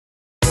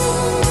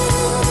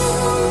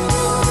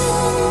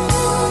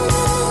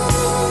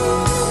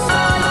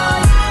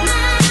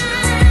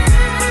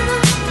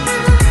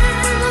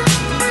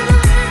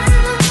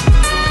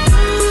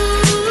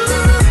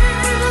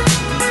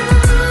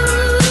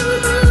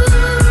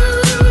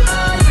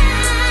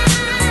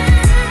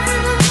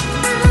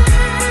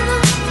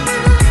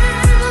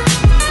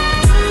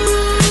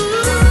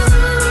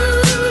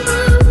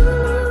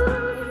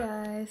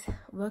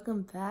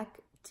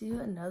to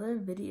another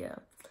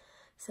video.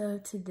 So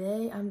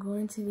today I'm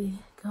going to be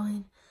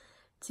going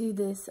to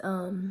this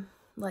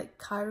like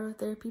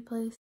cryotherapy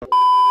place.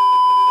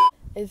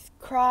 It's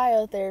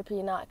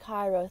cryotherapy, not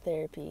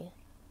chirotherapy.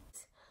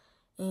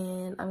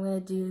 And I'm gonna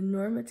do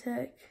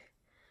NormaTec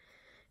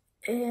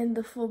and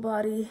the full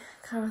body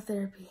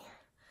cryotherapy.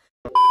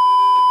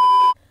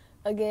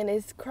 Again,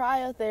 it's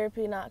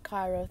cryotherapy, not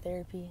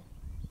chirotherapy.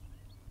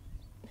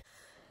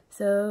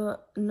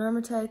 So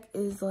NormaTec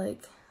is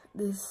like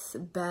this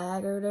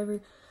bag or whatever,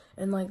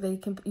 and like you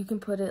can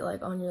put it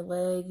like on your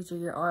legs or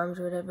your arms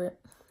or whatever.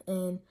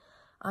 And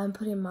I'm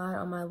putting mine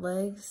on my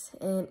legs,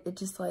 and it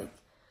just like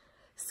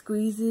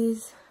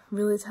squeezes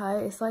really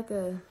tight. It's like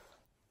the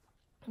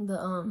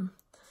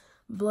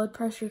blood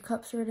pressure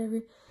cups or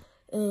whatever,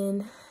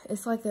 and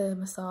it's like a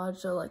massage,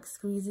 so like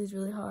squeezes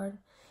really hard.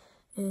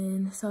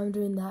 And so I'm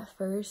doing that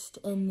first,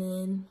 and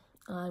then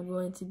I'm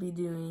going to be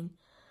doing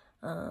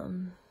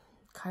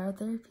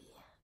cryotherapy.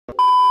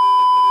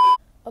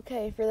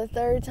 Okay, for the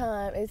third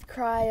time, it's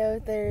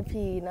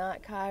cryotherapy,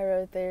 not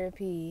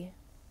chirotherapy.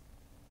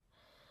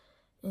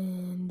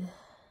 And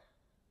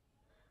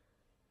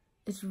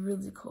it's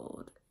really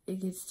cold. It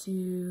gets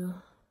to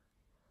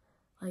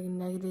like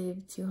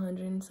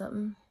 -200 and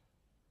something.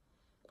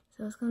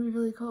 So it's gonna be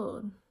really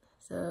cold.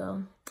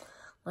 So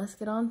let's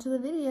get on to the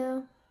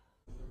video.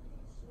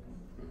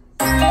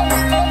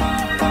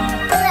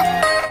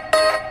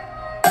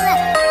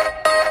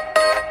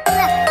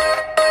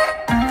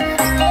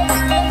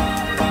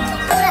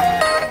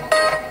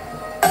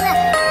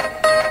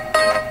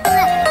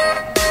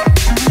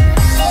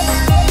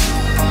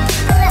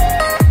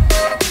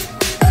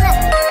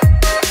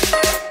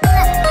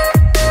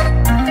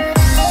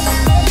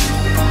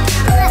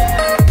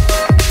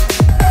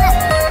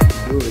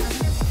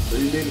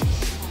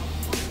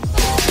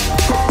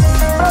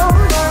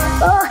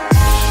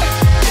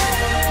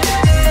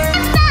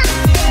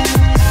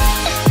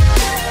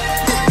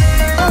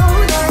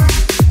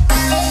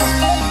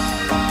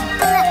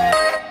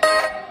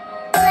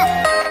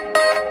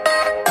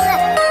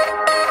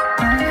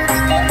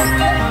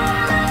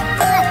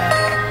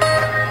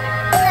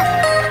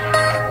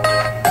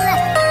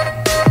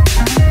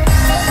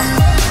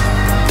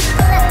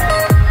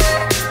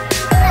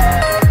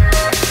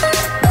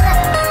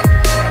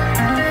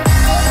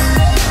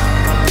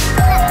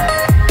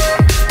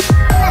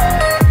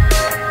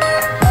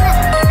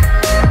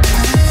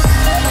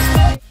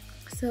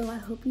 So I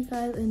hope you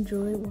guys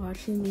enjoy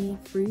watching me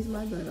freeze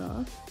my butt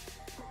off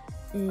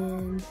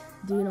and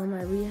doing all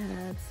my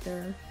rehab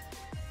stuff.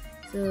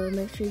 So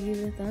make sure you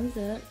give it a thumbs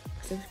up,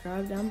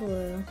 subscribe down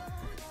below,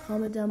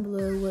 comment down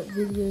below what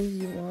videos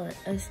you want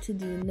us to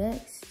do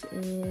next,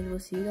 and we'll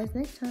see you guys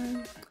next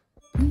time.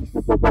 Peace.